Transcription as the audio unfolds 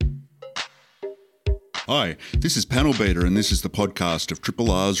Hi, this is Panel Beater and this is the podcast of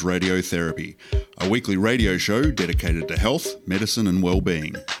Triple R's Radiotherapy, a weekly radio show dedicated to health, medicine and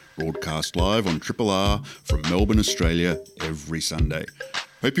well-being, broadcast live on Triple R from Melbourne, Australia every Sunday.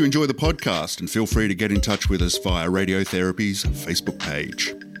 Hope you enjoy the podcast and feel free to get in touch with us via Radiotherapy's Facebook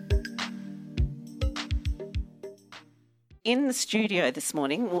page. In the studio this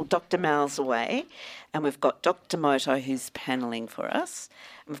morning, Dr. Mal's away, and we've got Dr. Moto who's panelling for us.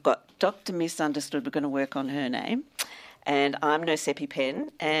 We've got Dr. Misunderstood, we're going to work on her name, and I'm Nurse EpiPen,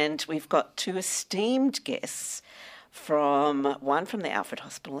 and we've got two esteemed guests, one from the Alfred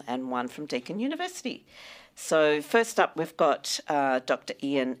Hospital and one from Deakin University. So first up, we've got Dr.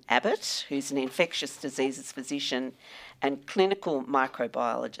 Ian Abbott, who's an infectious diseases physician and clinical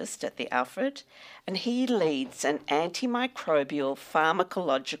microbiologist at the Alfred, and he leads an antimicrobial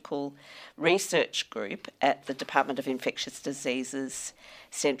pharmacological research group at the Department of Infectious Diseases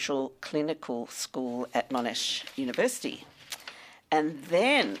Central Clinical School at Monash University. And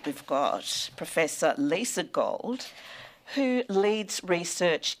then we've got Professor Lisa Gold, who leads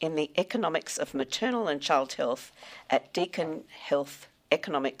research in the economics of maternal and child health at Deakin Health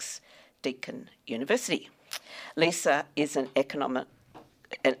Economics, Deakin University. Lisa is an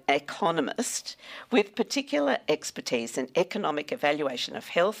economist with particular expertise in economic evaluation of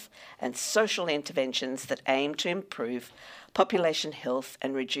health and social interventions that aim to improve population health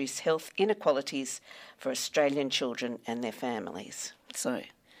and reduce health inequalities for Australian children and their families. So,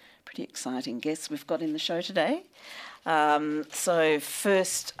 pretty exciting guests we've got in the show today. So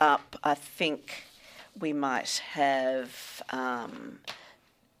first up, I think we might have,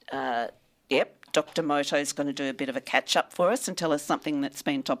 Dr. Moto's going to do a bit of a catch-up for us and tell us something that's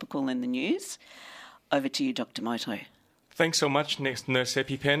been topical in the news. Over to you, Dr. Moto. Thanks so much, Nurse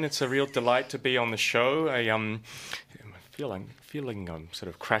EpiPen. It's a real delight to be on the show. I'm feeling I'm sort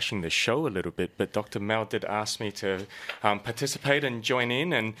of crashing the show a little bit, but Dr. Mal did ask me to participate and join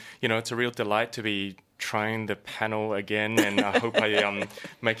in, and it's a real delight to be trying the panel again, and I hope I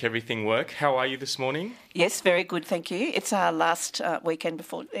make everything work. How are you this morning? Yes, very good, thank you. It's our last weekend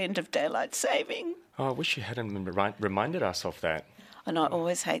before the end of daylight saving. Oh, I wish you hadn't reminded us of that. I know, I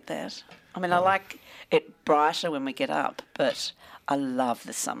always hate that. I mean, I like it brighter when we get up, but I love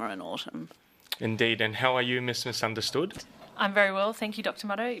the summer and autumn. Indeed. And how are you, Miss Misunderstood? I'm very well, thank you, Dr.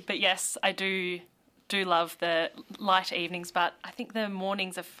 Motto. But yes, I do love the light evenings, but I think the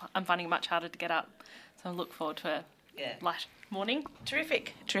mornings I'm finding it much harder to get up. So I look forward to a light morning.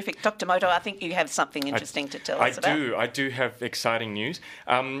 Terrific. Dr. Moto, I think you have something interesting to tell us about. I do have exciting news.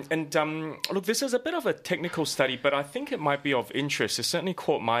 Look, this is a bit of a technical study, but I think it might be of interest. It certainly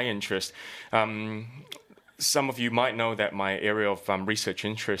caught my interest. Some of you might know that my area of research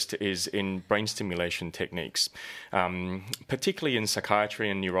interest is in brain stimulation techniques, particularly in psychiatry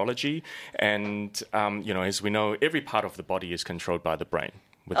and neurology. And, as we know, every part of the body is controlled by the brain,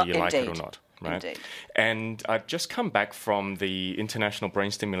 whether you like it or not. Right. Indeed. And I've just come back from the International Brain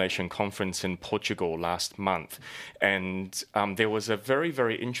Stimulation Conference in Portugal last month. And there was a very,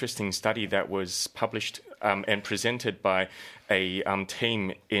 very interesting study that was published and presented by a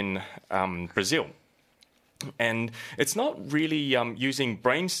team in Brazil. And it's not really using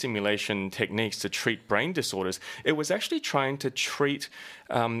brain stimulation techniques to treat brain disorders. It was actually trying to treat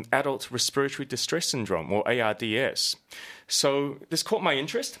adult respiratory distress syndrome, or ARDS. So this caught my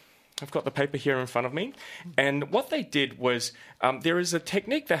interest. I've got the paper here in front of me. And what they did was, there is a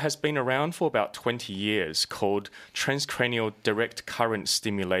technique that has been around for about 20 years called transcranial direct current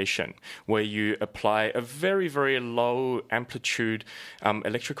stimulation, where you apply a very, very low amplitude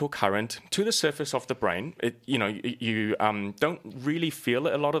electrical current to the surface of the brain. You don't really feel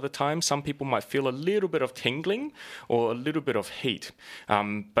it a lot of the time. Some people might feel a little bit of tingling or a little bit of heat.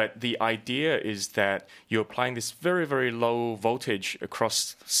 But the idea is that you're applying this very, very low voltage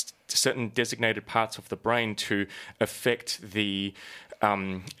across certain designated parts of the brain to affect the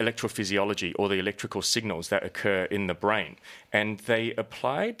electrophysiology or the electrical signals that occur in the brain. And they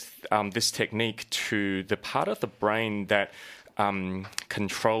applied this technique to the part of the brain that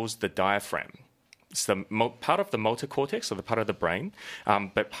controls the diaphragm. It's the part of the motor cortex, or the part of the brain,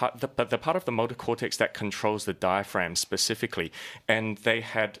 but the part of the motor cortex that controls the diaphragm specifically. And they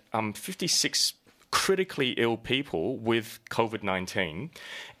had 56 critically ill people with COVID-19,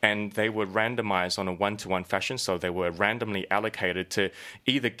 and they were randomized on a one-to-one fashion, so they were randomly allocated to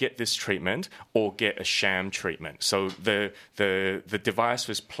either get this treatment or get a sham treatment. So the device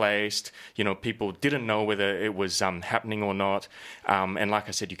was placed, people didn't know whether it was happening or not, and like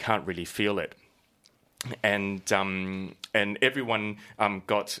I said, you can't really feel it. and everyone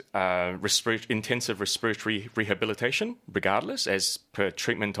got intensive respiratory rehabilitation, regardless, as per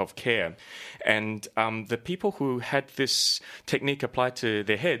treatment of care. And the people who had this technique applied to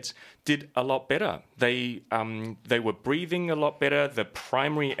their heads did a lot better. They were breathing a lot better. The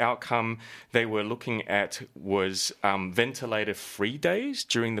primary outcome they were looking at was ventilator-free days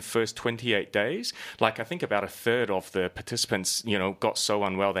during the first 28 days. Like, I think about a third of the participants, got so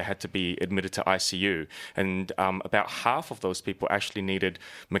unwell they had to be admitted to ICU. And about half of those people actually needed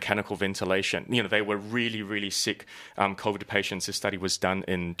mechanical ventilation. They were really, really sick COVID patients. This study was done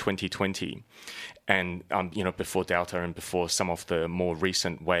in 2020. And, before Delta and before some of the more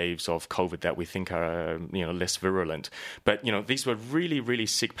recent waves of COVID that we think are, less virulent. But, these were really, really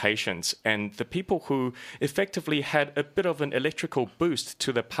sick patients. And the people who effectively had a bit of an electrical boost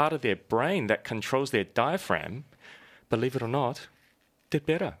to the part of their brain that controls their diaphragm, believe it or not, did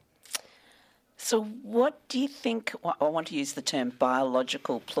better. So what do you think, I want to use the term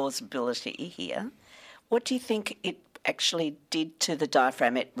biological plausibility here, what do you think it actually did to the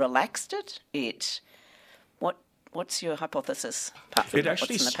diaphragm? It relaxed it? What's your hypothesis? Apart from it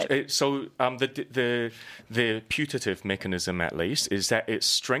actually, what's in the paper? The putative mechanism, at least, is that it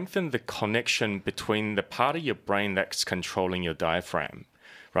strengthened the connection between the part of your brain that's controlling your diaphragm.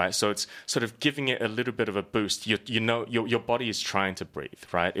 Right, so it's sort of giving it a little bit of a boost. Your body is trying to breathe,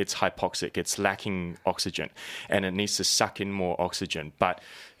 right? It's hypoxic, it's lacking oxygen, and it needs to suck in more oxygen. But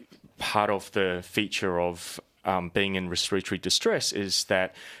part of the feature of being in respiratory distress is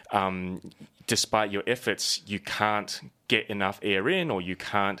that despite your efforts, you can't get enough air in, or you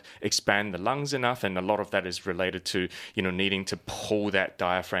can't expand the lungs enough, and a lot of that is related to needing to pull that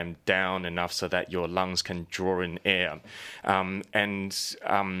diaphragm down enough so that your lungs can draw in air, there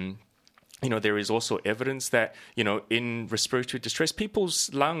is also evidence that, in respiratory distress,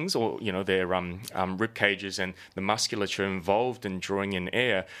 people's lungs or, their rib cages and the musculature involved in drawing in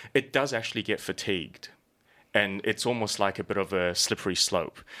air, it does actually get fatigued. And it's almost like a bit of a slippery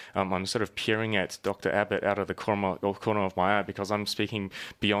slope. I'm sort of peering at Dr. Abbott out of the corner of my eye because I'm speaking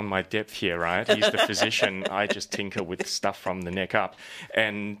beyond my depth here, right? He's the physician. I just tinker with stuff from the neck up.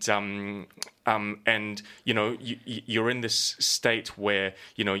 And you're in this state where,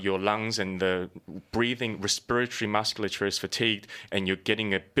 your lungs and the breathing, respiratory musculature is fatigued, and you're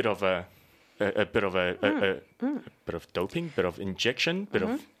getting a bit of bit of doping, bit of injection, bit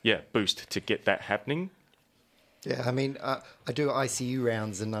of boost to get that happening. Yeah, I mean, I do ICU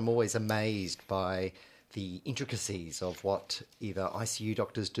rounds, and I'm always amazed by the intricacies of what either ICU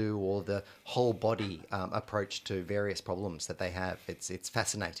doctors do or the whole body approach to various problems that they have. It's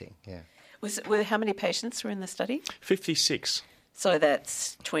fascinating, yeah. Were how many patients were in the study? 56. So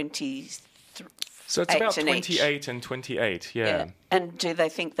that's 20. So it's about 28 and 28, yeah. And do they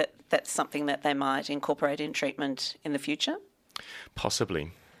think that that's something that they might incorporate in treatment in the future?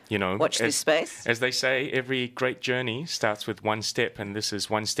 Possibly. Watch this space. As they say, every great journey starts with one step, and this is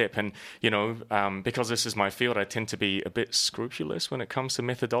one step. And, because this is my field, I tend to be a bit scrupulous when it comes to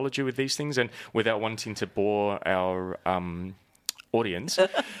methodology with these things, and without wanting to bore our audience.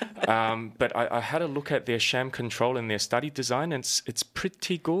 But I had a look at their sham control and their study design, and it's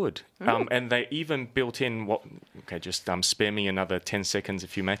pretty good. And they even built in just spare me another 10 seconds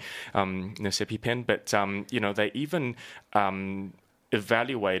if you may, Nurse EpiPen. But, they even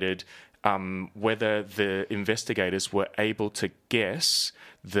evaluated whether the investigators were able to guess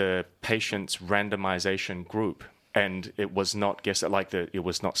the patient's randomization group. And it was not it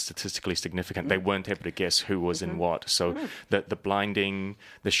was not statistically significant. They weren't able to guess who was in what. So the blinding,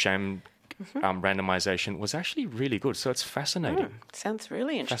 the sham randomization was actually really good. So it's fascinating. Sounds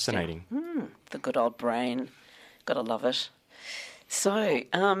really interesting. Fascinating. The good old brain. Gotta love it. So,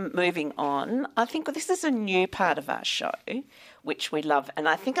 moving on, I think this is a new part of our show, which we love, and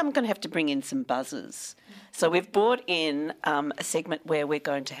I think I'm going to have to bring in some buzzers. So we've brought in a segment where we're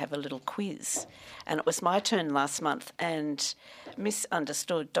going to have a little quiz, and it was my turn last month, and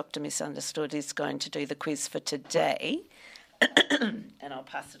Dr. Misunderstood is going to do the quiz for today, and I'll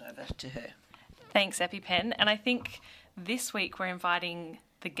pass it over to her. Thanks, EpiPen, and I think this week we're inviting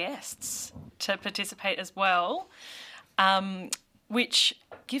the guests to participate as well. Which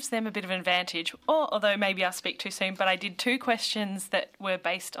gives them a bit of an advantage, although maybe I'll speak too soon, but I did 2 questions that were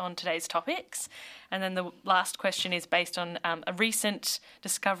based on today's topics, and then the last question is based on a recent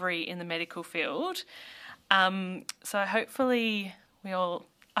discovery in the medical field. So hopefully I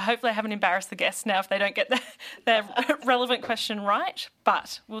haven't embarrassed the guests now if they don't get their relevant question right,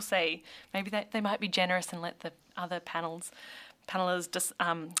 but we'll see. Maybe they might be generous and let the other panelists just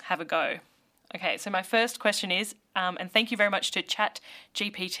have a go. Okay, so my first question is, and thank you very much to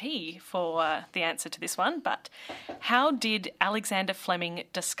ChatGPT for the answer to this one, but how did Alexander Fleming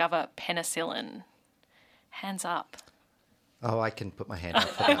discover penicillin? Hands up. Oh, I can put my hand up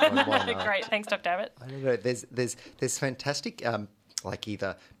for that one. Why not? Great, thanks, Dr. Abbott. I don't know. There's fantastic, like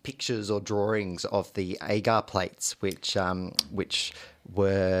either pictures or drawings of the agar plates, which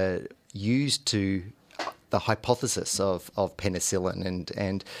were used to the hypothesis of penicillin,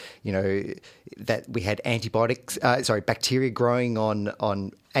 and you know that we had bacteria growing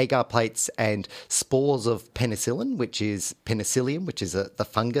on agar plates and spores of penicillin, which is penicillium, which is the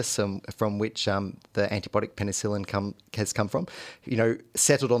fungus from which the antibiotic penicillin has come from, you know,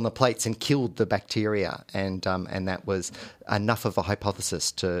 settled on the plates and killed the bacteria, and that was enough of a hypothesis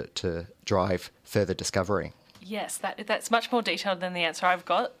to drive further discovery. Yes, that's much more detailed than the answer I've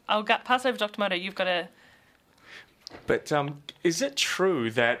got. I'll pass over to Dr. Moto. You've got a... But is it true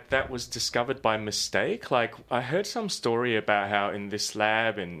that was discovered by mistake? Like, I heard some story about how in this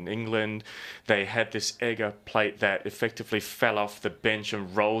lab in England, they had this agar plate that effectively fell off the bench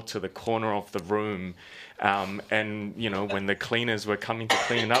and rolled to the corner of the room. And, you know, when the cleaners were coming to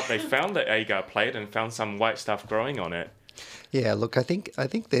clean it up, they found the agar plate and found some white stuff growing on it. Yeah, look, I think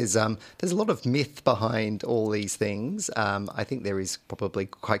there's a lot of myth behind all these things. I think there is probably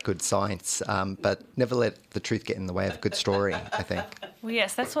quite good science, but never let the truth get in the way of a good story, I think. Well,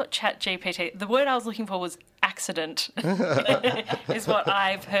 yes, that's what ChatGPT... The word I was looking for was accident, is what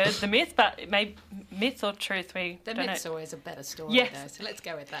I've heard. The myth, but it may... Myth or truth, we don't know. The myth's always a better story, yes. though, so let's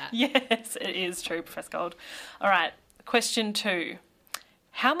go with that. Yes, it is true, Professor Gold. All right, question 2.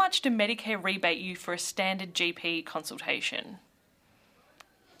 How much do Medicare rebate you for a standard GP consultation?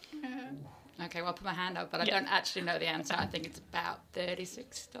 Okay, well, I'll put my hand up, but I don't actually know the answer. I think it's about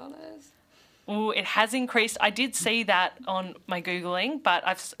 $36. Oh, it has increased. I did see that on my Googling, but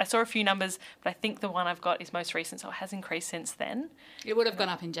I saw a few numbers, but I think the one I've got is most recent, so it has increased since then. It would have gone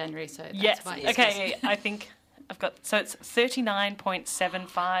up in January, so that's yes. why it's... Okay, I think... So it's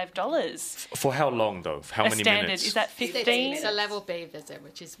 $39.75. For how long, though? How many standard, minutes? Is that 15? It's a level B visit,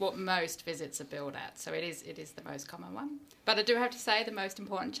 which is what most visits are billed at. So it is the most common one. But I do have to say the most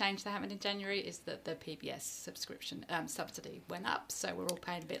important change that happened in January is that the PBS subscription subsidy went up. So we're all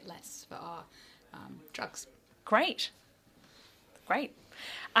paying a bit less for our drugs. Great.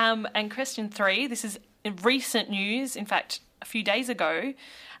 And question 3, this is recent news. In fact, a few days ago,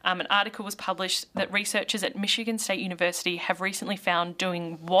 an article was published that researchers at Michigan State University have recently found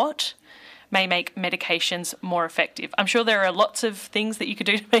doing what may make medications more effective. I'm sure there are lots of things that you could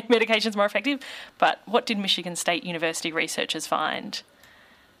do to make medications more effective, but what did Michigan State University researchers find?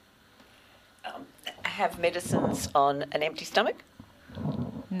 Have medicines on an empty stomach?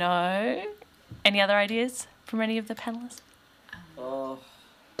 No. Any other ideas from any of the panellists?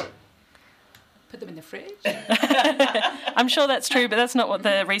 Put them in the fridge? I'm sure that's true, but that's not what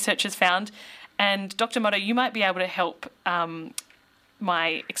the researchers found. And Dr. Motto, you might be able to help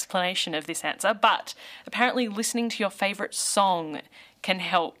my explanation of this answer, but apparently listening to your favourite song can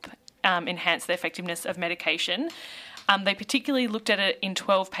help enhance the effectiveness of medication. They particularly looked at it in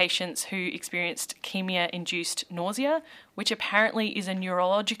 12 patients who experienced chemia-induced nausea, which apparently is a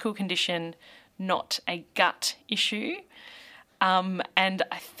neurological condition, not a gut issue. And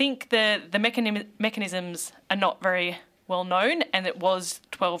I think the mechanisms are not very well known, and it was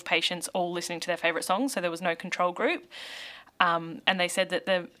 12 patients all listening to their favourite songs, so there was no control group. And they said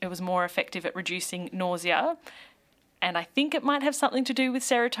that it was more effective at reducing nausea. And I think it might have something to do with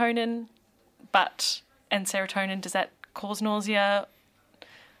serotonin, and serotonin, does that cause nausea?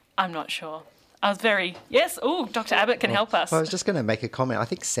 I'm not sure. Yes, Dr. Abbott can help us. Well, I was just going to make a comment. I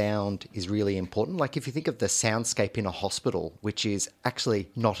think sound is really important. Like if you think of the soundscape in a hospital, which is actually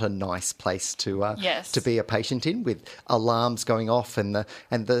not a nice place to be a patient in, with alarms going off and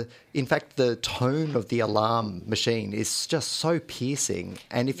in fact the tone of the alarm machine is just so piercing.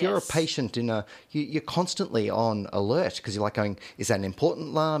 And if you're a patient you're constantly on alert because you're like going, is that an important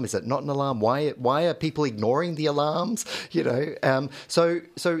alarm? Is it not an alarm? Why are people ignoring the alarms? You know, so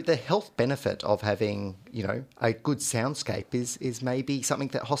the health benefit of having, you know, a good soundscape is maybe something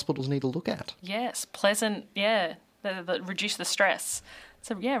that hospitals need to look at. Yes, pleasant, that reduce the stress.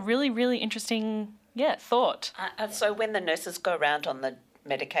 So, really, really interesting, thought. So when the nurses go around on the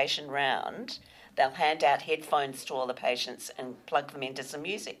medication round, they'll hand out headphones to all the patients and plug them into some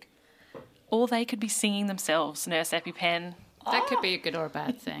music. Or they could be singing themselves, Nurse EpiPen. That could be a good or a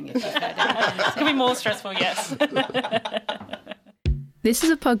bad thing if you've heard it. Could be more stressful, yes. This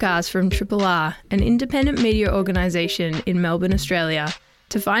is a podcast from Triple R, an independent media organisation in Melbourne, Australia.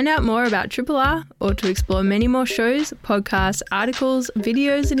 To find out more about Triple R or to explore many more shows, podcasts, articles,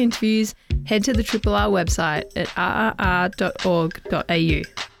 videos and interviews, head to the Triple R website at rrr.org.au.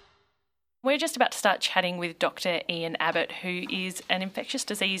 We're just about to start chatting with Dr. Ian Abbott, who is an infectious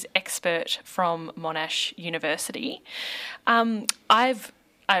disease expert from Monash University. I'm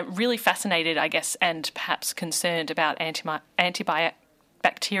really fascinated, I guess, and perhaps concerned about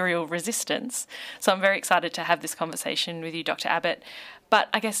antibacterial resistance. So I'm very excited to have this conversation with you, Dr. Abbott. But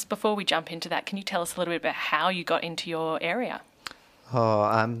I guess before we jump into that, can you tell us a little bit about how you got into your area?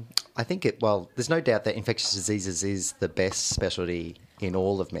 I think there's no doubt that infectious diseases is the best specialty in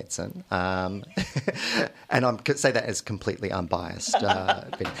all of medicine. And I could say that as completely unbiased.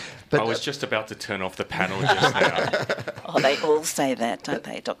 But I was just about to turn off the panel just now. Oh, they all say that, don't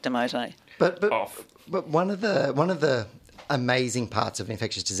they, Dr. Moto? But one of the amazing parts of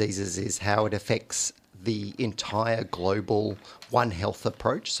infectious diseases is how it affects the entire global One Health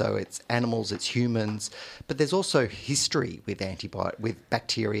approach. So it's animals, it's humans, but there's also history with with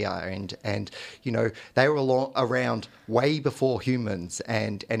bacteria, and they were around way before humans,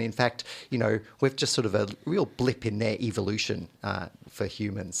 and in fact, we've just sort of a real blip in their evolution for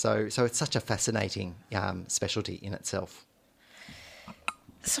humans. So it's such a fascinating specialty in itself.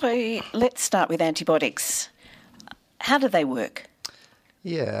 So let's start with antibiotics. How do they work?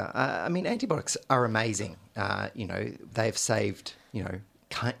 Yeah, antibiotics are amazing. They've saved,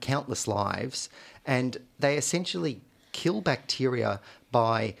 countless lives, and they essentially kill bacteria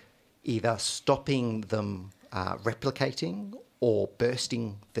by either stopping them replicating or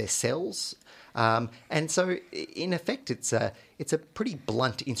bursting their cells. And so, in effect, it's a pretty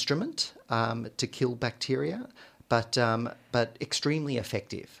blunt instrument to kill bacteria, but extremely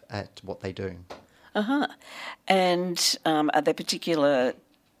effective at what they do. Uh-huh. And are there particular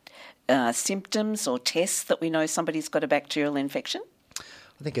symptoms or tests that we know somebody's got a bacterial infection?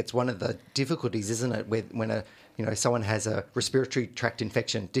 I think it's one of the difficulties, isn't it, when someone has a respiratory tract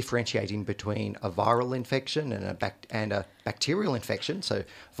infection, differentiating between a viral infection and a bacterial infection. So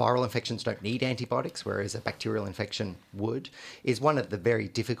viral infections don't need antibiotics, whereas a bacterial infection would, is one of the very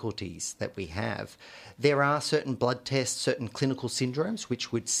difficulties that we have. There are certain blood tests, certain clinical syndromes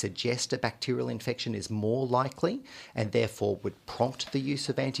which would suggest a bacterial infection is more likely and therefore would prompt the use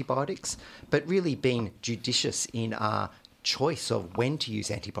of antibiotics. But really being judicious in our choice of when to use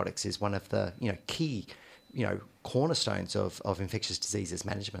antibiotics is one of the key cornerstones of infectious diseases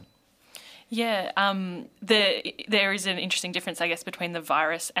management. Yeah, there is an interesting difference, I guess, between the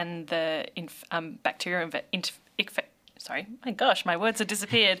virus and the bacterial sorry, my gosh, my words have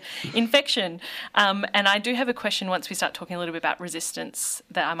disappeared. Infection. And I do have a question once we start talking a little bit about resistance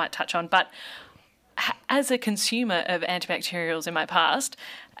that I might touch on. But as a consumer of antibacterials in my past,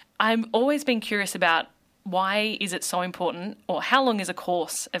 I've always been curious about why is it so important, or how long is a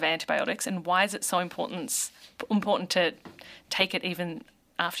course of antibiotics, and why is it so important to take it even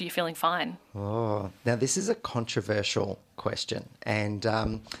after you're feeling fine? Oh, now this is a controversial question, and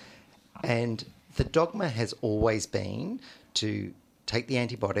the dogma has always been to take the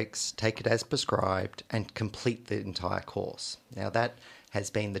antibiotics, take it as prescribed, and complete the entire course. Now that has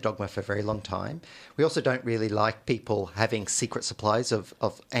been the dogma for a very long time. We also don't really like people having secret supplies of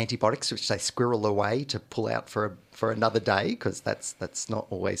antibiotics, which they squirrel away to pull out for another day, because that's not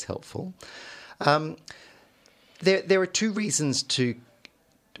always helpful. There are two reasons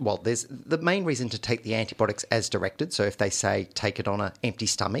there's the main reason to take the antibiotics as directed. So if they say take it on an empty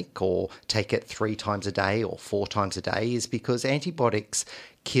stomach or take it 3 times a day or 4 times a day, is because antibiotics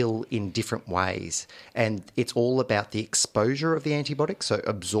kill in different ways. And it's all about the exposure of the antibiotic. So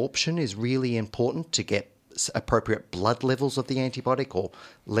absorption is really important to get appropriate blood levels of the antibiotic or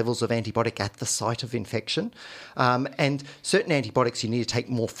levels of antibiotic at the site of infection. And certain antibiotics you need to take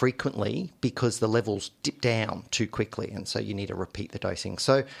more frequently because the levels dip down too quickly, and so you need to repeat the dosing.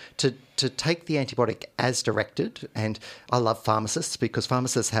 So to take the antibiotic as directed, and I love pharmacists because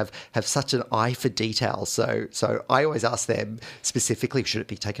pharmacists have such an eye for detail. So I always ask them specifically, should it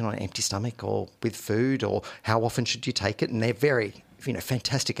be taken on an empty stomach or with food, or how often should you take it? And they're very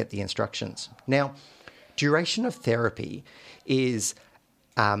fantastic at the instructions. Now, duration of therapy is,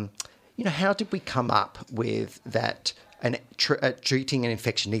 how did we come up with that treating an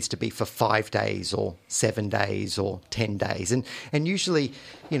infection needs to be for 5 days or 7 days or 10 days? And usually,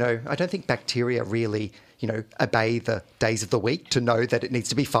 I don't think bacteria really, obey the days of the week to know that it needs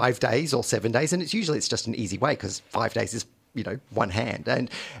to be 5 days or 7 days. And it's just an easy way because 5 days is, one hand.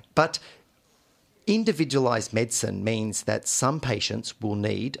 But individualised medicine means that some patients will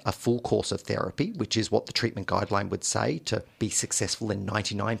need a full course of therapy, which is what the treatment guideline would say, to be successful in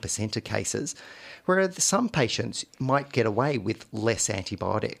 99% of cases, whereas some patients might get away with less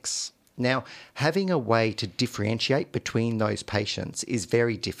antibiotics. Now, having a way to differentiate between those patients is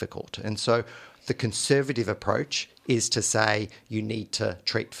very difficult. And so the conservative approach is to say you need to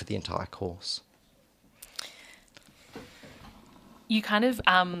treat for the entire course. You kind of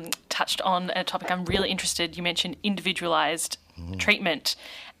touched on a topic I'm really interested. You mentioned individualised treatment.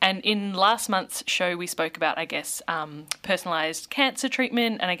 And in last month's show, we spoke about, I guess, personalised cancer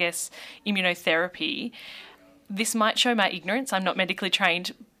treatment and, I guess, immunotherapy. This might show my ignorance. I'm not medically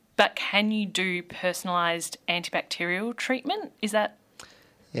trained, but can you do personalised antibacterial treatment? Is that...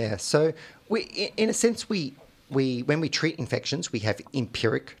 Yeah, so in a sense, when we treat infections, we have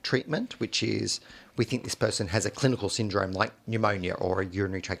empiric treatment, which is we think this person has a clinical syndrome like pneumonia or a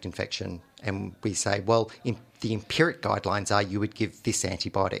urinary tract infection, and we say, well, the empiric guidelines are you would give this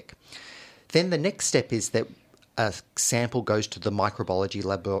antibiotic. Then the next step is that a sample goes to the microbiology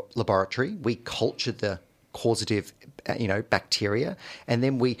laboratory. We culture the causative, bacteria, and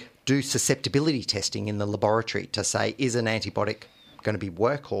then we do susceptibility testing in the laboratory to say, is an antibiotic going to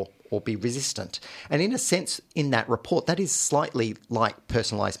work or be resistant? And in a sense, in that report, that is slightly like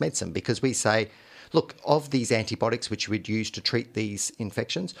personalised medicine, because we say, look, of these antibiotics which you would use to treat these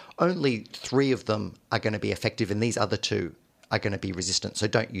infections, only 3 of them are going to be effective and these other 2 are going to be resistant, so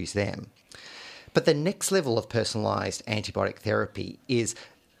don't use them. But the next level of personalised antibiotic therapy is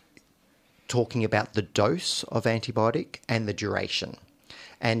talking about the dose of antibiotic and the duration.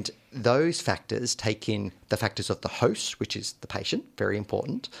 And those factors take in the factors of the host, which is the patient, very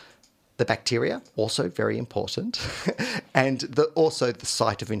important, the bacteria, also very important, and also the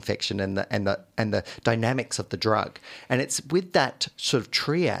site of infection and the dynamics of the drug. And it's with that sort of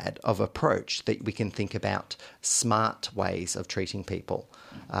triad of approach that we can think about smart ways of treating people.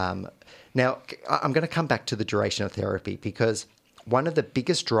 Now, I'm going to come back to the duration of therapy, because one of the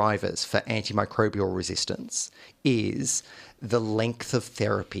biggest drivers for antimicrobial resistance is the length of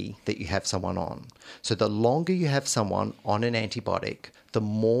therapy that you have someone on. So the longer you have someone on an antibiotic, the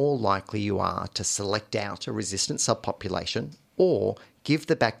more likely you are to select out a resistant subpopulation or give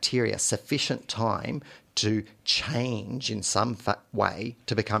the bacteria sufficient time to change in some way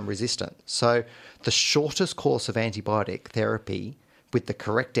to become resistant. So the shortest course of antibiotic therapy with the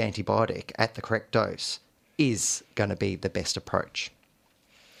correct antibiotic at the correct dose is going to be the best approach.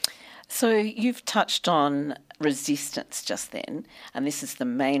 So you've touched on resistance just then, and this is the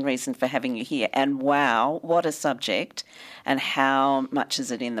main reason for having you here. And wow, what a subject, and how much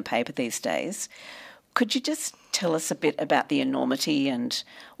is it in the paper these days? Could you just tell us a bit about the enormity and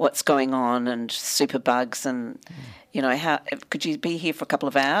what's going on and superbugs and, how could you be here for a couple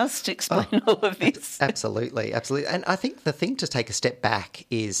of hours to explain all of this? Absolutely. And I think the thing to take a step back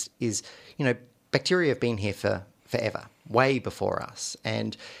is bacteria have been here for forever, way before us.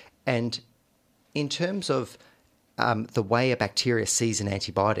 And in terms of the way a bacteria sees an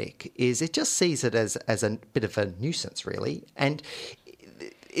antibiotic is it just sees it as a bit of a nuisance, really. And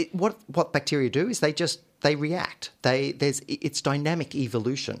what bacteria do is they react. It's dynamic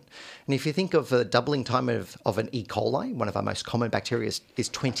evolution. And if you think of the doubling time of an E. coli, one of our most common bacteria is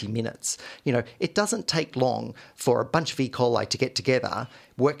 20 minutes. It doesn't take long for a bunch of E. coli to get together,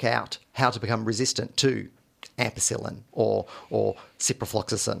 work out how to become resistant to ampicillin or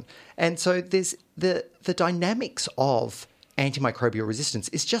ciprofloxacin. And so there's the dynamics of antimicrobial resistance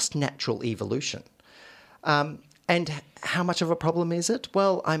is just natural evolution. And how much of a problem is it?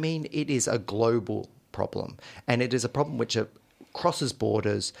 Well, I mean, it is a global problem, and it is a problem which crosses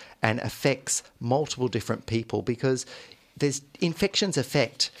borders and affects multiple different people, because there's infections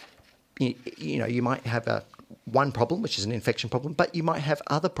affect, you might have one problem, which is an infection problem, but you might have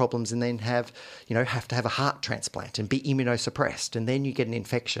other problems and then have to have a heart transplant and be immunosuppressed, and then you get an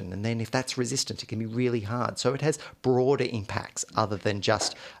infection, and then if that's resistant, it can be really hard. So it has broader impacts other than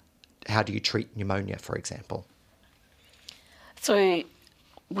just how do you treat pneumonia, for example. So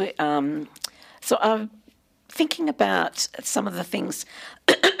I'm thinking about some of the things,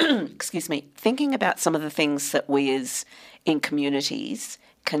 thinking about some of the things that we as in communities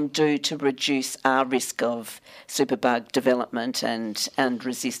can do to reduce our risk of superbug development and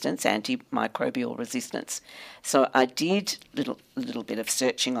resistance, antimicrobial resistance. So I did a little bit of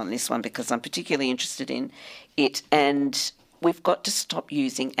searching on this one because I'm particularly interested in it, and we've got to stop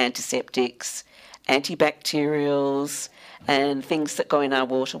using antiseptics, antibacterials, and things that go in our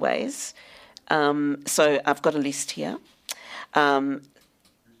waterways. So I've got a list here. Hand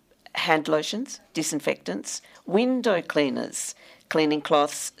lotions, disinfectants, window cleaners, cleaning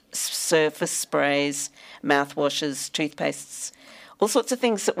cloths, surface sprays, mouthwashes, toothpastes, all sorts of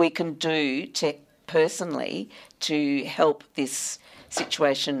things that we can do personally to help this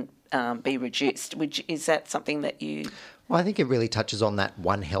situation be reduced. Is that something that you... Well, I think it really touches on that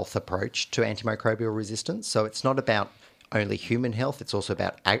One Health approach to antimicrobial resistance. So it's not about only human health; it's also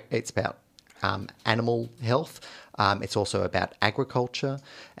about animal health. It's also about agriculture,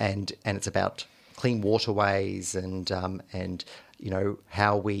 and it's about clean waterways and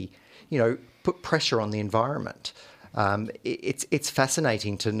how we put pressure on the environment. It's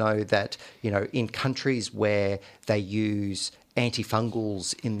fascinating to know that in countries where they use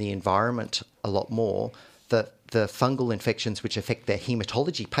antifungals in the environment a lot more, the fungal infections which affect their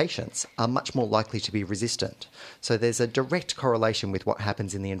haematology patients are much more likely to be resistant. So there's a direct correlation with what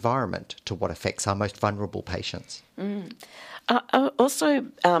happens in the environment to what affects our most vulnerable patients. Also,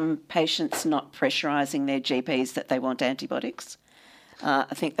 patients not pressurising their GPs that they want antibiotics.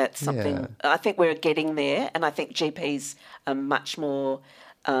 I think that's something. I think we're getting there, and I think GPs are much more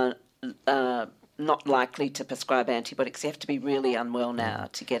not likely to prescribe antibiotics. You have to be really unwell now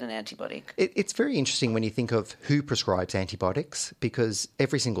to get an antibiotic. It's very interesting when you think of who prescribes antibiotics, because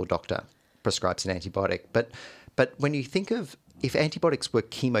every single doctor prescribes an antibiotic. But when you think of if antibiotics were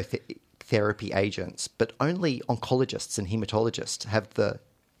chemotherapy agents, but only oncologists and haematologists have the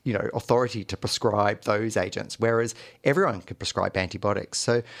authority to prescribe those agents, whereas everyone could prescribe antibiotics.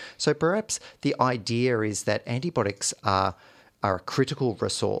 So perhaps the idea is that antibiotics are a critical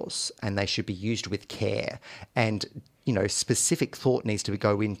resource and they should be used with care. And, specific thought needs to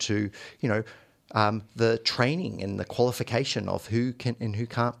go into, the training and the qualification of who can and who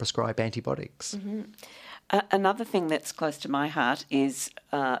can't prescribe antibiotics. Mm-hmm. Another thing that's close to my heart is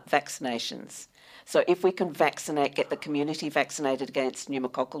vaccinations. So if we can get the community vaccinated against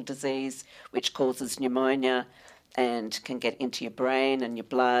pneumococcal disease, which causes pneumonia and can get into your brain and your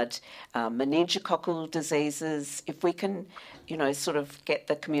blood, meningococcal diseases, if we can, sort of get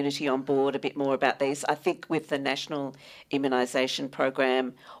the community on board a bit more about these, I think with the National Immunisation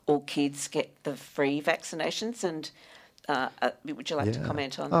Program, all kids get the free vaccinations. And would you like to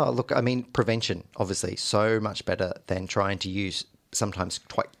comment on that? Oh, look, I mean, prevention, obviously, so much better than trying to use sometimes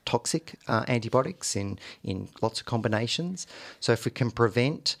quite toxic antibiotics in lots of combinations. So if we can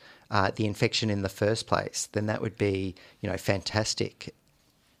prevent the infection in the first place, then that would be, fantastic.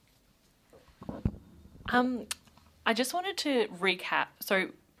 I just wanted to recap. So,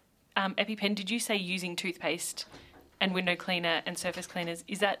 EpiPen, did you say using toothpaste and window cleaner and surface cleaners,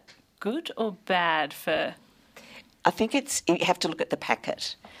 is that good or bad for... I think you have to look at the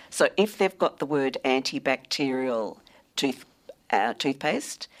packet. So if they've got the word antibacterial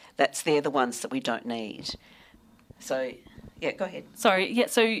toothpaste, they're the ones that we don't need. So, go ahead. Sorry,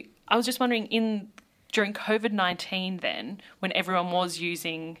 so I was just wondering, during COVID-19 then, when everyone was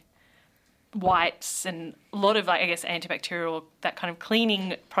using wipes and a lot of, antibacterial, that kind of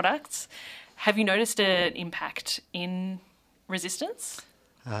cleaning products, have you noticed an impact in resistance?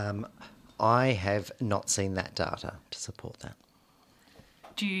 I have not seen that data to support that.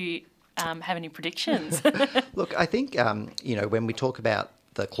 Do you have any predictions? Look, I think, when we talk about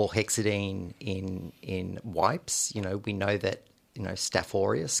the chlorhexidine in wipes, we know that, Staph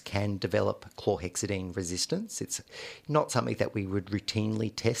aureus can develop chlorhexidine resistance. It's not something that we would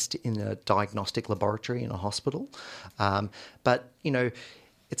routinely test in a diagnostic laboratory in a hospital. But,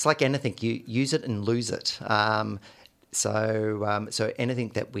 it's like anything, you use it and lose it. So anything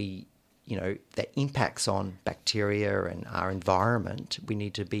that we that impacts on bacteria and our environment, we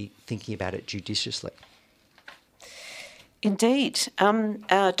need to be thinking about it judiciously. Indeed.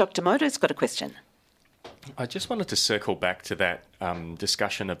 Dr. Moto's got a question. I just wanted to circle back to that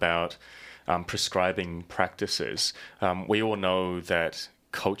discussion about prescribing practices. We all know that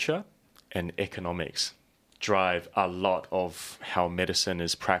culture and economics drive a lot of how medicine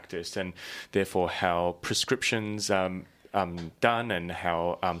is practiced and therefore how prescriptions done and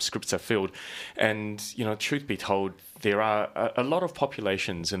how scripts are filled. And, truth be told, there are a lot of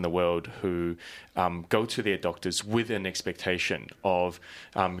populations in the world who go to their doctors with an expectation of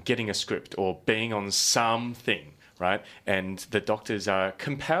getting a script or being on something, right? And the doctors are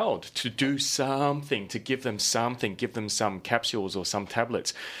compelled to do something, to give them something, give them some capsules or some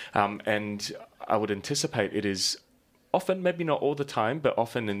tablets. And I would anticipate it is often, maybe not all the time, but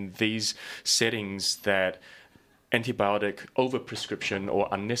often in these settings that antibiotic overprescription or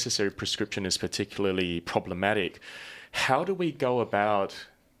unnecessary prescription is particularly problematic. How do we go about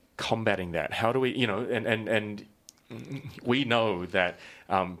combating that? How do we, and we know that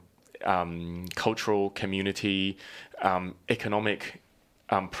cultural, community, economic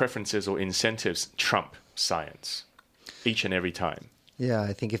preferences or incentives trump science each and every time. Yeah,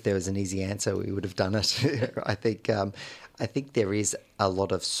 I think if there was an easy answer, we would have done it. I think there is a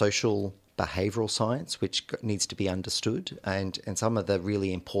lot of social behavioural science, which needs to be understood, and some of the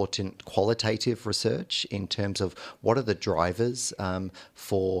really important qualitative research in terms of what are the drivers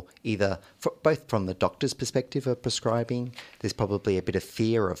for both from the doctor's perspective of prescribing. There's probably a bit of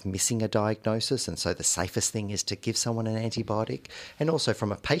fear of missing a diagnosis, and so the safest thing is to give someone an antibiotic. And also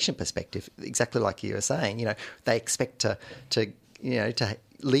from a patient perspective, exactly like you were saying, they expect to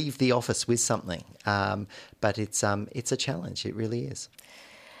leave the office with something, but it's a challenge. It really is.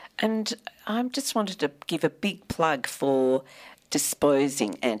 And I just wanted to give a big plug for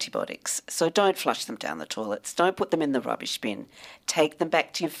disposing antibiotics. So don't flush them down the toilets. Don't put them in the rubbish bin. Take them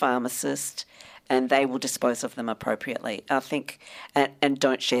back to your pharmacist and they will dispose of them appropriately. I think, and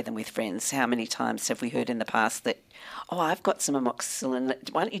don't share them with friends. How many times have we heard in the past that, I've got some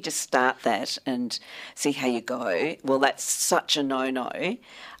amoxicillin, why don't you just start that and see how you go? Well, that's such a no-no.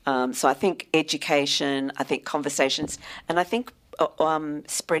 So I think education, I think conversations, and I think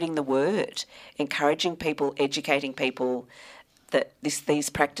spreading the word, encouraging people, educating people that these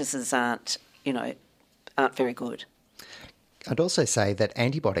practices aren't very good. I'd also say that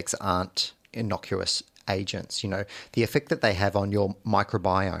antibiotics aren't innocuous agents. The effect that they have on your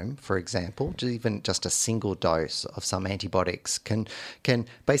microbiome, for example, even just a single dose of some antibiotics can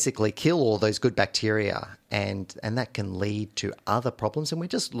basically kill all those good bacteria, and that can lead to other problems. And we're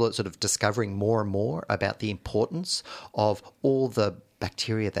just sort of discovering more and more about the importance of all the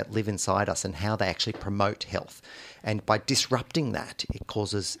bacteria that live inside us and how they actually promote health. And by disrupting that, it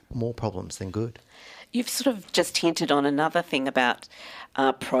causes more problems than good. You've sort of just hinted on another thing about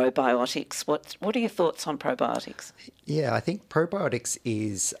probiotics. What are your thoughts on probiotics? Yeah, I think probiotics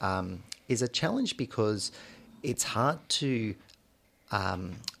is a challenge because it's hard to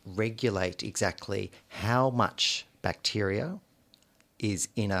regulate exactly how much bacteria is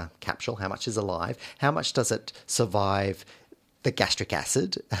in a capsule, how much is alive, how much does it survive the gastric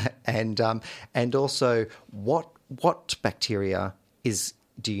acid, and also what bacteria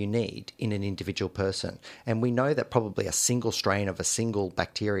do you need in an individual person? And we know that probably a single strain of a single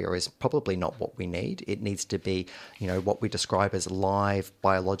bacteria is probably not what we need. It needs to be, what we describe as live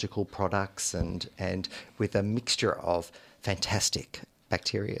biological products and with a mixture of fantastic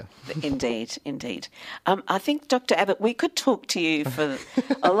bacteria. Indeed. I think, Dr. Abbott, we could talk to you for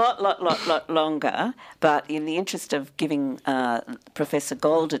a lot longer, but in the interest of giving Professor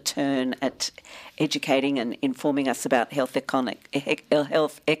Gold a turn at educating and informing us about health economics,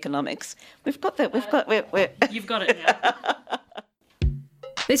 we've got that. You've got it now.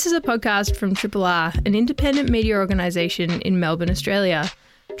 This is a podcast from Triple R, an independent media organisation in Melbourne, Australia.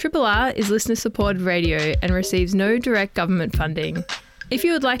 Triple R is listener-supported radio and receives no direct government funding. If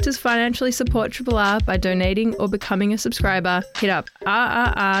you would like to financially support Triple R by donating or becoming a subscriber, hit up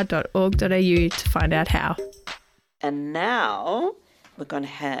rrr.org.au to find out how. And now we're going to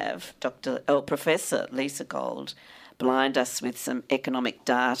have Professor Lisa Gold blind us with some economic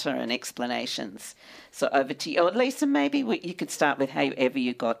data and explanations. So over to you. Or Lisa, maybe you could start with however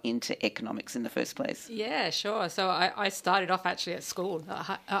you got into economics in the first place. Yeah, sure. So I started off actually at school,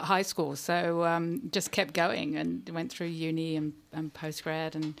 at high school. So just kept going and went through uni and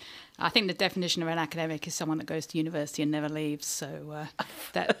postgrad. And I think the definition of an academic is someone that goes to university and never leaves. So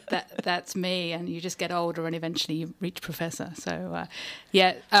that's me. And you just get older and eventually you reach professor. So,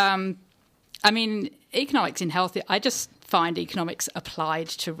 economics in health, I just find economics applied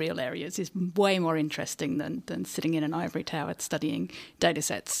to real areas is way more interesting than sitting in an ivory tower studying data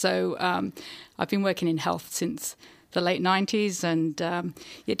sets. So I've been working in health since the late 90s, and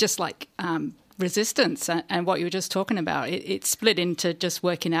just like resistance and what you were just talking about, it split into just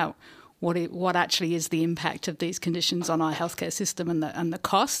working out what actually is the impact of these conditions on our healthcare system and the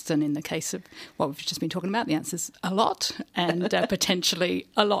costs. And in the case of what we've just been talking about, the answer is a lot, and potentially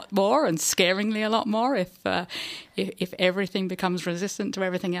a lot more, and scaringly a lot more. If everything becomes resistant to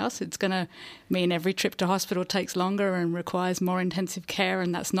everything else, it's going to mean every trip to hospital takes longer and requires more intensive care,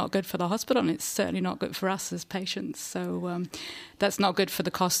 and that's not good for the hospital, and it's certainly not good for us as patients. So that's not good for the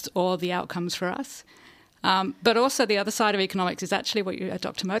cost or the outcomes for us. But also the other side of economics is actually what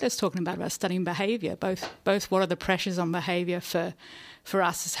Dr. Moto is talking about studying behaviour, both what are the pressures on behaviour for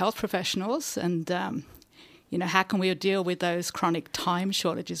us as health professionals, and how can we deal with those chronic time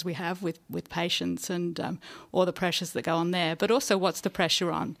shortages we have with patients, and all the pressures that go on there, but also what's the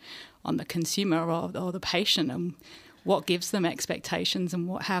pressure on the consumer or the patient, and what gives them expectations,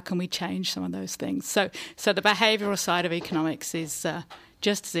 and how can we change some of those things. So the behavioural side of economics is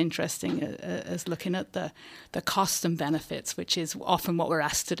just as interesting as looking at the costs and benefits, which is often what we're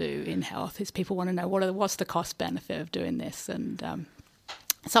asked to do in health, is people want to know what's the cost benefit of doing this, and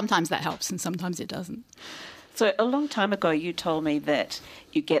sometimes that helps and sometimes it doesn't. So a long time ago, you told me that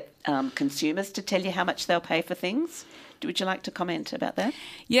you get consumers to tell you how much they'll pay for things. Would you like to comment about that?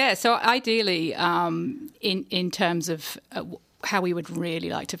 Yeah, so ideally, in terms of how we would really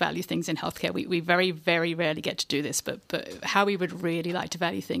like to value things in healthcare, we very, very rarely get to do this, but how we would really like to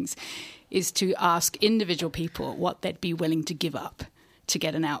value things is to ask individual people what they'd be willing to give up to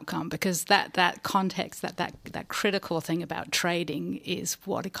get an outcome, because that context, that critical thing about trading is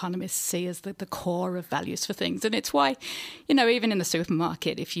what economists see as the core of values for things. And it's why, even in the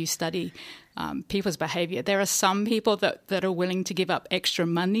supermarket, if you study people's behaviour, there are some people that are willing to give up extra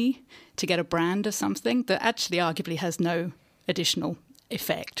money to get a brand of something that actually arguably has no additional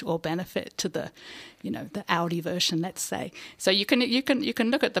effect or benefit to the Audi version, let's say. So you can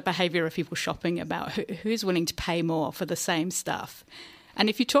look at the behaviour of people shopping about who's willing to pay more for the same stuff. And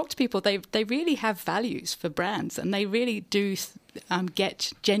if you talk to people, they really have values for brands, and they really do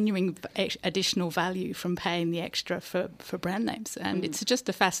get genuine additional value from paying the extra for brand names. And it's just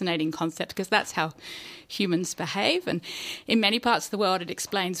a fascinating concept, because that's how humans behave. And in many parts of the world, it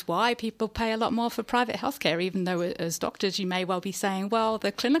explains why people pay a lot more for private healthcare, even though as doctors you may well be saying, well,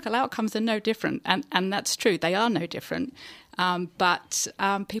 the clinical outcomes are no different. And that's true, they are no different. But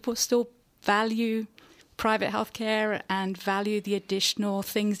people still value private healthcare and value the additional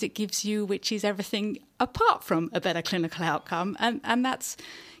things it gives you, which is everything apart from a better clinical outcome, and that's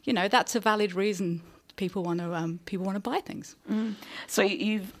a valid reason people want to buy things. So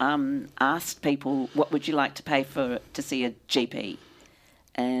you've asked people, what would you like to pay to see a GP?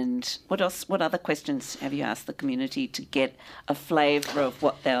 And what else? What other questions have you asked the community to get a flavour of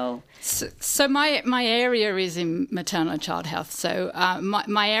what they'll? So my area is in maternal and child health. So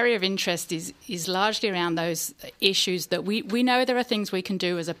my area of interest is largely around those issues that we know there are things we can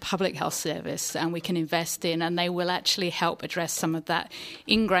do as a public health service and we can invest in, and they will actually help address some of that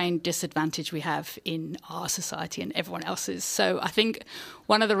ingrained disadvantage we have in our society and everyone else's. So I think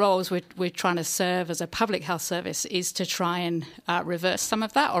one of the roles we're trying to serve as a public health service is to try and reverse some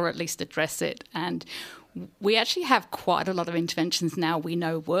of that, or at least address it. And we actually have quite a lot of interventions now we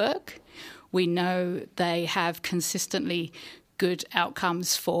know work. We know they have consistently good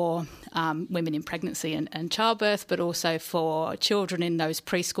outcomes for women in pregnancy and childbirth, but also for children in those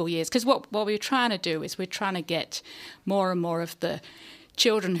preschool years. Because what we're trying to do is we're trying to get more and more of the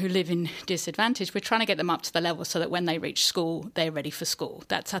children who live in disadvantage, we're trying to get them up to the level so that when they reach school, they're ready for school.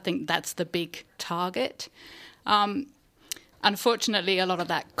 I think that's the big target. Unfortunately, a lot of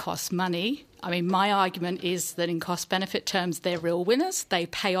that costs money. I mean, my argument is that in cost-benefit terms, they're real winners. They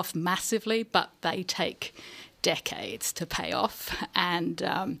pay off massively, but they take decades to pay off.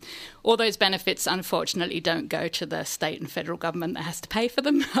 And all those benefits, unfortunately, don't go to the state and federal government that has to pay for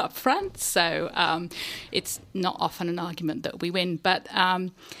them up front. So it's not often an argument that we win. But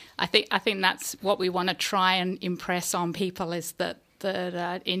I think that's what we want to try and impress on people, is that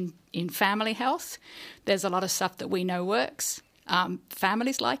in family health, there's a lot of stuff that we know works.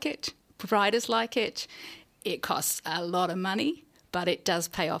 Families like it, providers like it. It costs a lot of money, but it does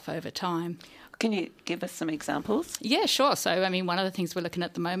pay off over time. Can you give us some examples? Yeah, sure. So, I mean, one of the things we're looking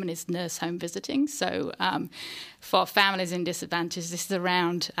at the moment is nurse home visiting. So, for families in disadvantage, this is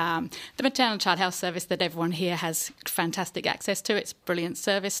around the maternal child health service that everyone here has fantastic access to. It's a brilliant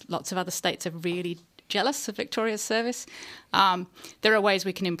service. Lots of other states are really jealous of Victoria's service. There are ways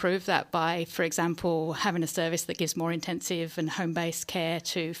we can improve that by, for example, having a service that gives more intensive and home-based care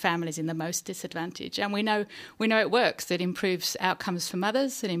to families in the most disadvantaged. And we know it works. It improves outcomes for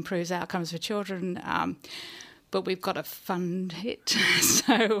mothers. It improves outcomes for children. But we've got to fund it.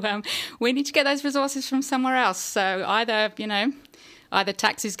 So we need to get those resources from somewhere else. So either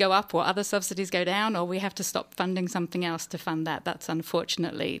taxes go up or other subsidies go down, or we have to stop funding something else to fund that. That's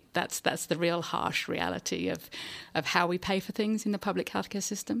unfortunately, that's the real harsh reality of how we pay for things in the public healthcare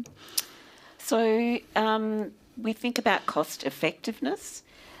system. So we think about cost effectiveness.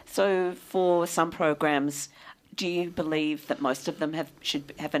 So for some programs, do you believe that most of them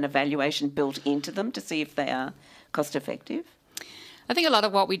should have an evaluation built into them to see if they are cost effective? I think a lot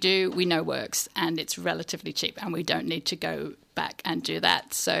of what we do, we know works, and it's relatively cheap, and we don't need to go back and do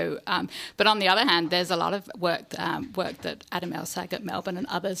that. So, but on the other hand, there's a lot of work that Adam Elsag at Melbourne and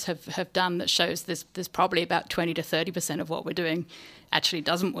others have done that shows there's probably about 20 to 30% of what we're doing actually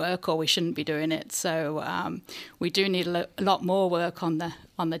doesn't work, or we shouldn't be doing it. So we do need a lot more work on the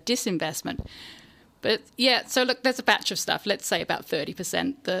disinvestment. But yeah, so look, there's a batch of stuff, let's say about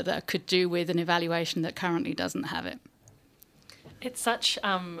 30% that could do with an evaluation that currently doesn't have it. It's such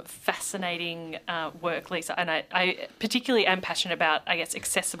fascinating work, Lisa, and I particularly am passionate about, I guess,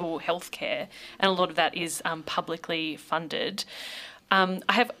 accessible healthcare, and a lot of that is publicly funded. I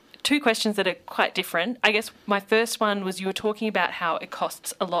have two questions that are quite different. I guess my first one was you were talking about how it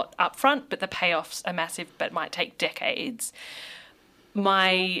costs a lot upfront, but the payoffs are massive, but might take decades.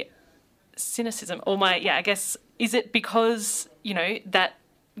 My cynicism, or I guess, is it because, that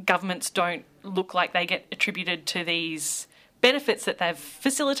governments don't look like they get attributed to these benefits that they've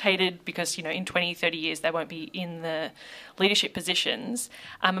facilitated because, in 20, 30 years they won't be in the leadership positions?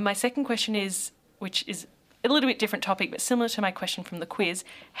 And my second question is, which is a little bit different topic, but similar to my question from the quiz,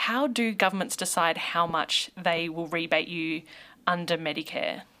 how do governments decide how much they will rebate you under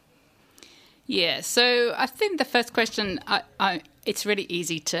Medicare? Yeah, so I think the first question, it's really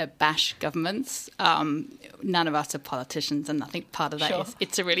easy to bash governments. None of us are politicians, and I think part of that is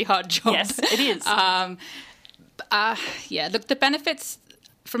it's a really hard job. Yes, it is. Look, the benefits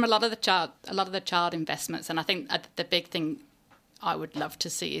from a lot of the child investments, and I think the big thing I would love to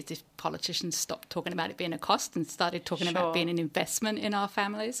see is if politicians stopped talking about it being a cost and started talking about being an investment in our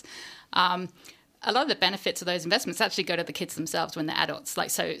families. A lot of the benefits of those investments actually go to the kids themselves when they're adults. Like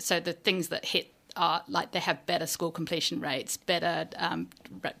so the things that hit are like they have better school completion rates, better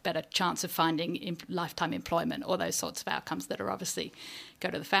chance of finding lifetime employment, all those sorts of outcomes that are obviously go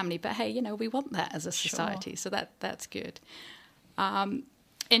to the family. But hey, we want that as a society, so that's good.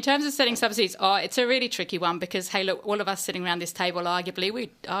 In terms of setting subsidies, it's a really tricky one because, hey, look, all of us sitting around this table, arguably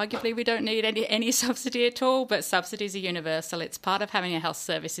we don't need any subsidy at all, but subsidies are universal. It's part of having a health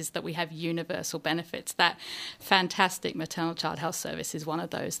service is that we have universal benefits. That fantastic maternal child health service is one of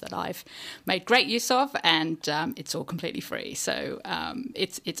those that I've made great use of, and it's all completely free. So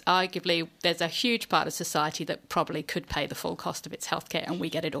it's arguably, there's a huge part of society that probably could pay the full cost of its healthcare, and we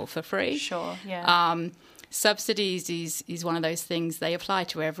get it all for free. Sure, yeah. Subsidies is one of those things, they apply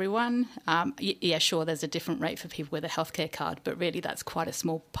to everyone. Sure, there's a different rate for people with a healthcare card, but really that's quite a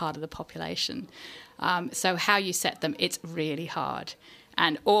small part of the population. So how you set them, it's really hard.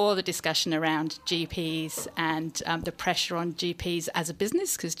 And all the discussion around GPs and the pressure on GPs as a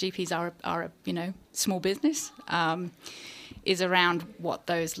business, because GPs are a small business, is around what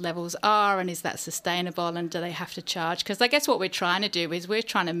those levels are and is that sustainable and do they have to charge? Because I guess what we're trying to do is we're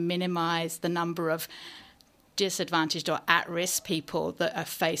trying to minimise the number of disadvantaged or at-risk people that are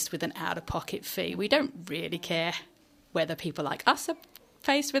faced with an out-of-pocket fee. We don't really care whether people like us are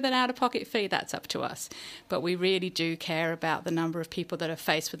faced with an out-of-pocket fee, that's up to us. But we really do care about the number of people that are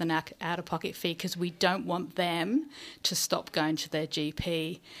faced with an out-of-pocket fee because we don't want them to stop going to their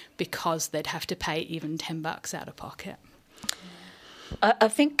GP because they'd have to pay even $10 out of pocket. I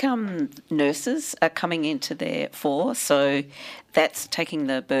think nurses are coming into their fore, so that's taking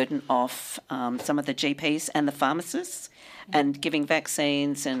the burden off some of the GPs and the pharmacists and giving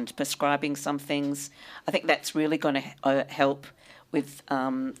vaccines and prescribing some things. I think that's really going to help with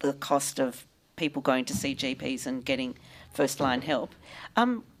the cost of people going to see GPs and getting first-line help.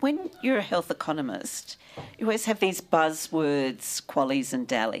 When you're a health economist, you always have these buzzwords, qualies and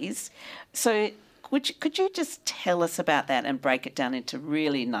dallies. So could you just tell us about that and break it down into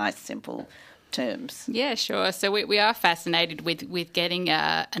really nice, simple terms? Yeah, sure. So we are fascinated with getting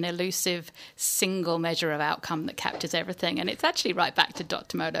an elusive single measure of outcome that captures everything. And it's actually right back to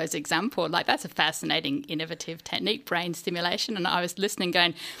Dr. Moto's example. Like, that's a fascinating, innovative technique, brain stimulation. And I was listening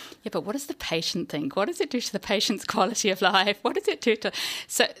going, yeah, but what does the patient think? What does it do to the patient's quality of life? What does it do to...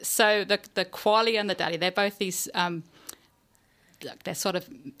 So the qualia and the DALI, they're both these... they're sort of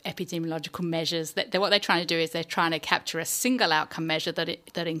epidemiological measures. What they're trying to do is they're trying to capture a single outcome measure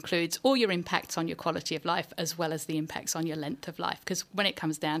that includes all your impacts on your quality of life as well as the impacts on your length of life. Because when it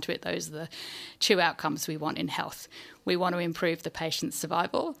comes down to it, those are the two outcomes we want in health. We want to improve the patient's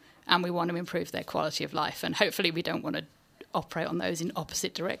survival and we want to improve their quality of life. And hopefully we don't want to operate on those in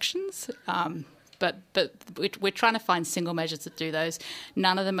opposite directions. But we're trying to find single measures that do those.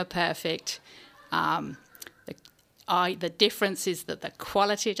 None of them are perfect. The difference is that the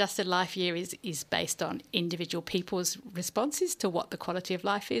quality adjusted life year is based on individual people's responses to what the quality of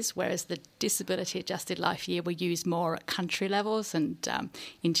life is, whereas the disability adjusted life year we use more at country levels and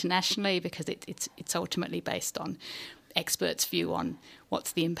internationally because it's ultimately based on experts' view on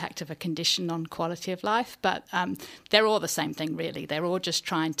what's the impact of a condition on quality of life. But they're all the same thing, really. They're all just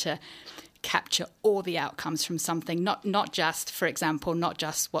trying to capture all the outcomes from something, not just, for example, not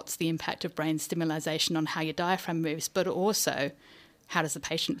just what's the impact of brain stimulation on how your diaphragm moves, but also how does the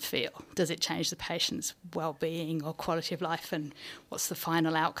patient feel? Does it change the patient's well-being or quality of life, and what's the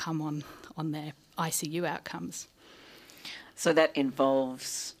final outcome on their ICU outcomes? So that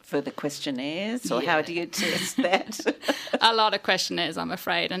involves further questionnaires, or how do you test that? A lot of questionnaires, I'm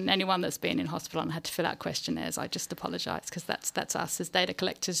afraid, and anyone that's been in hospital and had to fill out questionnaires, I just apologise because that's us as data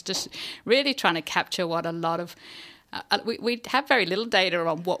collectors just really trying to capture what a lot of we have very little data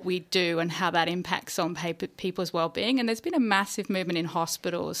on what we do and how that impacts on people's well-being. And there's been a massive movement in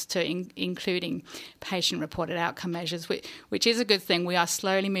hospitals to including patient-reported outcome measures, which is a good thing. We are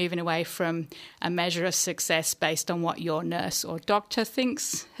slowly moving away from a measure of success based on what your nurse or doctor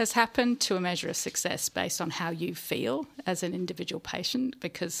thinks has happened to a measure of success based on how you feel as an individual patient,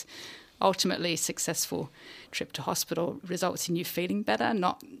 because ultimately successful trip to hospital results in you feeling better,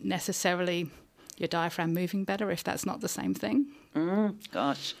 not necessarily your diaphragm moving better, if that's not the same thing.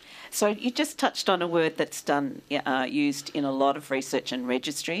 Gosh. So you just touched on a word that's used in a lot of research and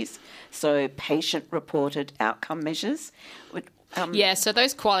registries. So patient-reported outcome measures. So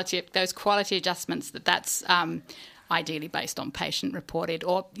those quality adjustments, that's ideally based on patient-reported,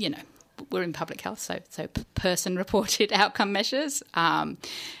 or, we're in public health, so person-reported outcome measures.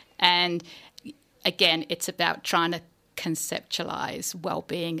 And again, it's about trying to conceptualise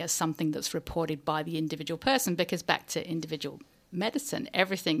well-being as something that's reported by the individual person, because back to individual medicine,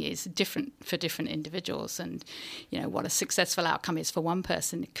 everything is different for different individuals, and what a successful outcome is for one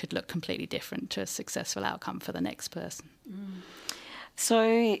person, it could look completely different to a successful outcome for the next person.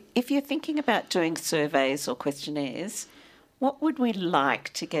 So if you're thinking about doing surveys or questionnaires, what would we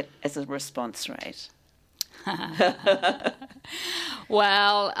like to get as a response rate?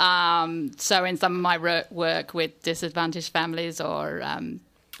 Well, so in some of my work with disadvantaged families or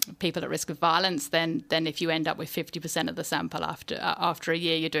people at risk of violence, then if you end up with 50% of the sample after a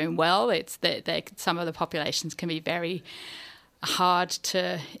year, you're doing well. It's some of the populations can be very hard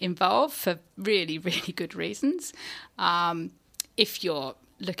to involve for really, really good reasons. If you're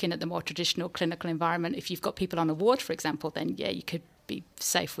looking at the more traditional clinical environment, if you've got people on a ward, for example, then you could be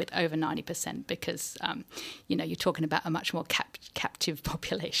safe with over 90% because, you're talking about a much more captive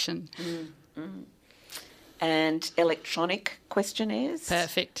population. And electronic questionnaires?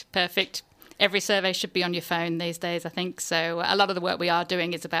 Perfect. Every survey should be on your phone these days, I think. So a lot of the work we are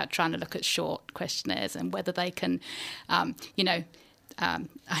doing is about trying to look at short questionnaires and whether they can, I know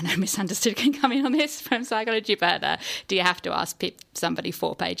misunderstood can come in on this from psychology, but do you have to ask somebody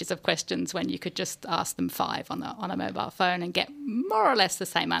 4 pages of questions when you could just ask them 5 on a mobile phone and get more or less the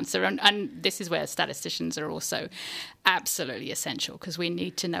same answer? And this is where statisticians are also absolutely essential, because we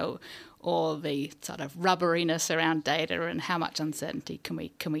need to know all the sort of rubberiness around data and how much uncertainty can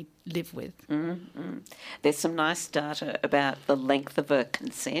we live with. Mm-hmm. There's some nice data about the length of a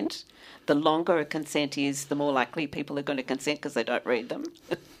consent. The longer a consent is, the more likely people are going to consent because they don't read them.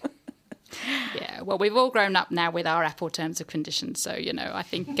 Yeah, well, we've all grown up now with our Apple terms of conditions, so, I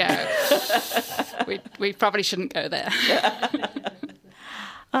think we probably shouldn't go there.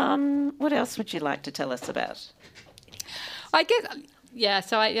 What else would you like to tell us about? I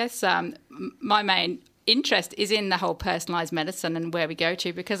guess my main interest is in the whole personalised medicine and where we go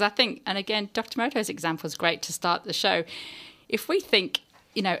to, because I think, and again, Dr. Moto's example is great to start the show. If we think,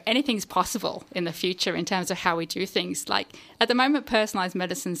 anything's possible in the future in terms of how we do things, like at the moment, personalised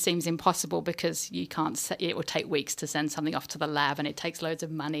medicine seems impossible because it will take weeks to send something off to the lab and it takes loads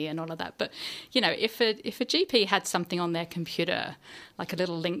of money and all of that. But, if a GP had something on their computer, like a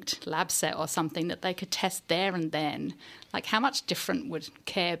little linked lab set or something that they could test there and then, like how much different would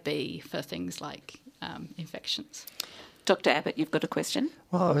care be for things like infections? Dr. Abbott, you've got a question?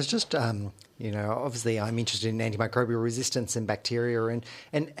 Well, I was just, obviously I'm interested in antimicrobial resistance and bacteria,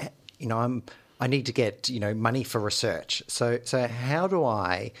 and I need to get, money for research. So how do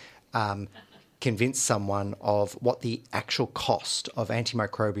I convince someone of what the actual cost of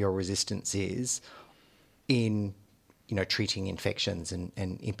antimicrobial resistance is in, treating infections and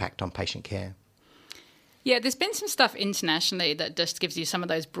impact on patient care? Yeah, there's been some stuff internationally that just gives you some of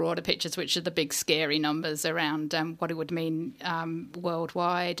those broader pictures, which are the big scary numbers around what it would mean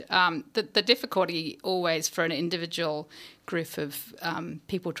worldwide. The difficulty always for an individual group of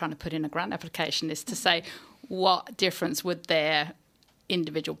people trying to put in a grant application is to say what difference would their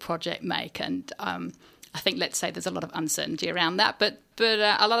individual project make. And I think, let's say, there's a lot of uncertainty around that. But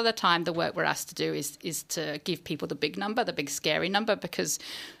a lot of the time the work we're asked to do is to give people the big number, the big scary number, because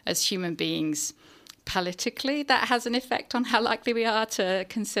as human beings, politically, that has an effect on how likely we are to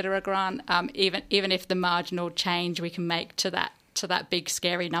consider a grant, even if the marginal change we can make to that big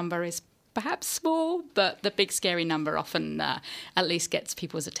scary number is perhaps small, but the big scary number often at least gets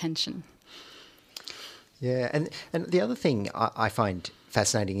people's attention. Yeah, and the other thing I find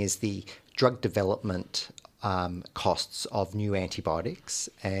fascinating is the drug development costs of new antibiotics,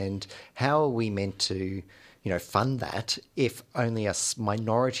 and how are we meant to fund that if only a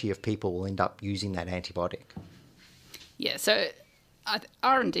minority of people will end up using that antibiotic? Yeah, so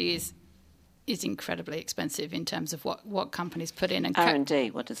R&D is is incredibly expensive in terms of what companies put in. And R&D,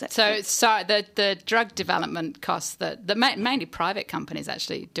 what does that So mean? the drug development costs that mainly private companies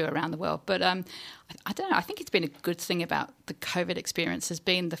actually do around the world. But I don't know. I think it's been a good thing about the COVID experience has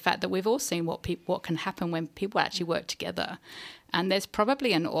been the fact that we've all seen what can happen when people actually work together. And there's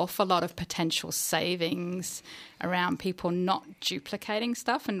probably an awful lot of potential savings around people not duplicating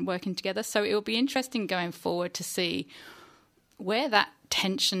stuff and working together. So it will be interesting going forward to see where that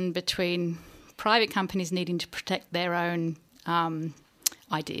tension between private companies needing to protect their own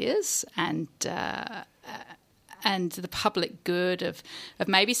ideas and the public good of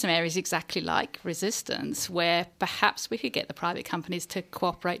maybe some areas exactly like resistance, where perhaps we could get the private companies to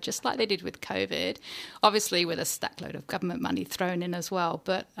cooperate just like they did with COVID, obviously with a stackload of government money thrown in as well.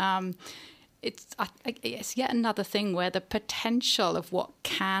 But it's yet another thing where the potential of what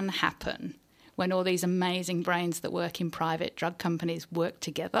can happen when all these amazing brains that work in private drug companies work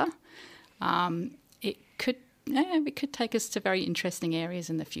together, it could take us to very interesting areas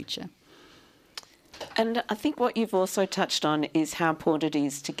in the future. And I think what you've also touched on is how important it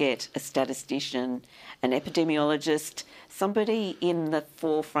is to get a statistician, an epidemiologist, somebody in the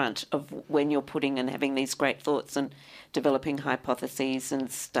forefront of when you're putting and having these great thoughts and developing hypotheses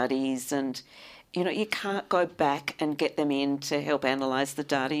and studies. And, you can't go back and get them in to help analyse the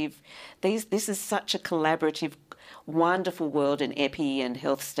data. This is such a collaborative, wonderful world in epi and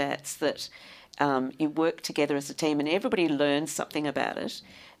health stats that you work together as a team and everybody learns something about it.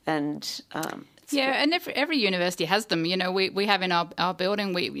 And and every university has them. We have in our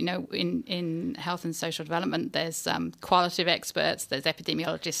building, in health and social development, there's qualitative experts, there's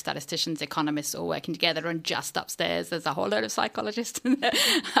epidemiologists, statisticians, economists all working together, and just upstairs there's a whole load of psychologists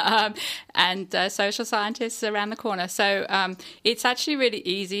and social scientists around the corner. So it's actually really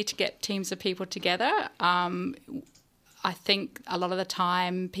easy to get teams of people together. I think a lot of the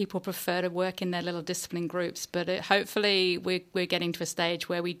time people prefer to work in their little discipline groups, but hopefully we're getting to a stage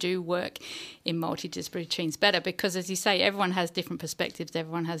where we do work in multidisciplinary teams better because, as you say, everyone has different perspectives,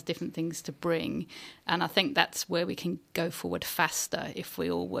 everyone has different things to bring, and I think that's where we can go forward faster if we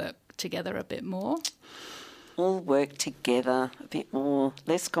all work together a bit more. All work together a bit more,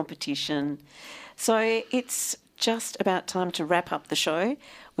 less competition. So it's just about time to wrap up the show.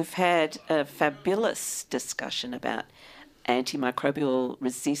 We've had a fabulous discussion about antimicrobial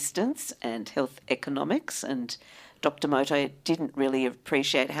resistance and health economics, and Dr. Moto didn't really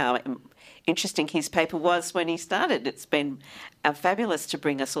appreciate how interesting his paper was when he started. It's been fabulous to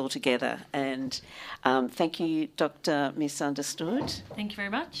bring us all together, and thank you, Dr. Misunderstood. Thank you very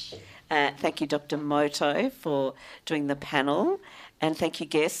much. Thank you, Dr. Moto, for doing the panel. And thank you,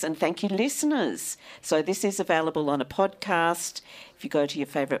 guests, and thank you, listeners. So this is available on a podcast. If you go to your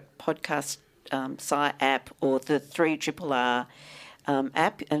favourite podcast site app or the 3RRR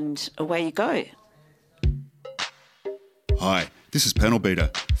app, and away you go. Hi, this is Panel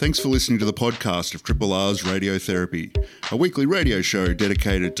Beater. Thanks for listening to the podcast of Triple R's Radiotherapy, a weekly radio show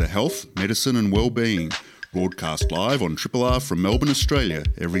dedicated to health, medicine and well-being, broadcast live on Triple R from Melbourne, Australia,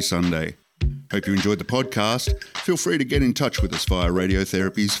 every Sunday. Hope you enjoyed the podcast. Feel free to get in touch with us via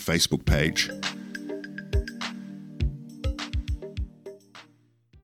Radiotherapy's Facebook page.